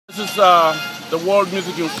This is the World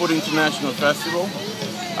Music and Food International Festival,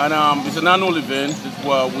 and it's an annual event.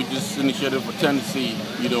 We just initiated for Tennessee.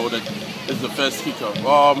 You know, that is the first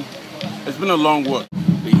kickoff. It's been a long work.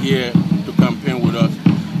 They're here to campaign with us,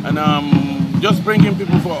 and just bringing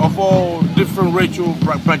people of all different racial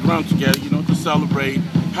backgrounds together. You know, to celebrate,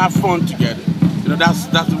 have fun together. You know, that's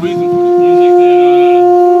the reason for the music that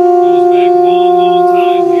goes back a long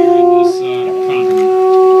time here in this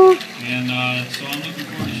continent, and so I'm looking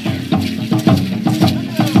forward to sharing.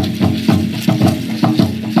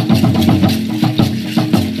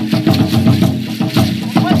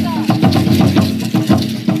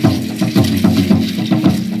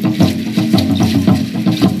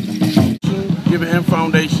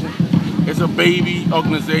 Foundation is a baby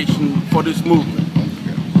organization for this movement,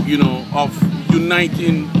 you know, of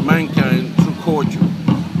uniting mankind through culture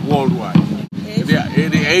worldwide.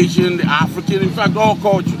 The Asian, the African, in fact all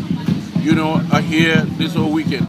culture, you know, are here this whole weekend.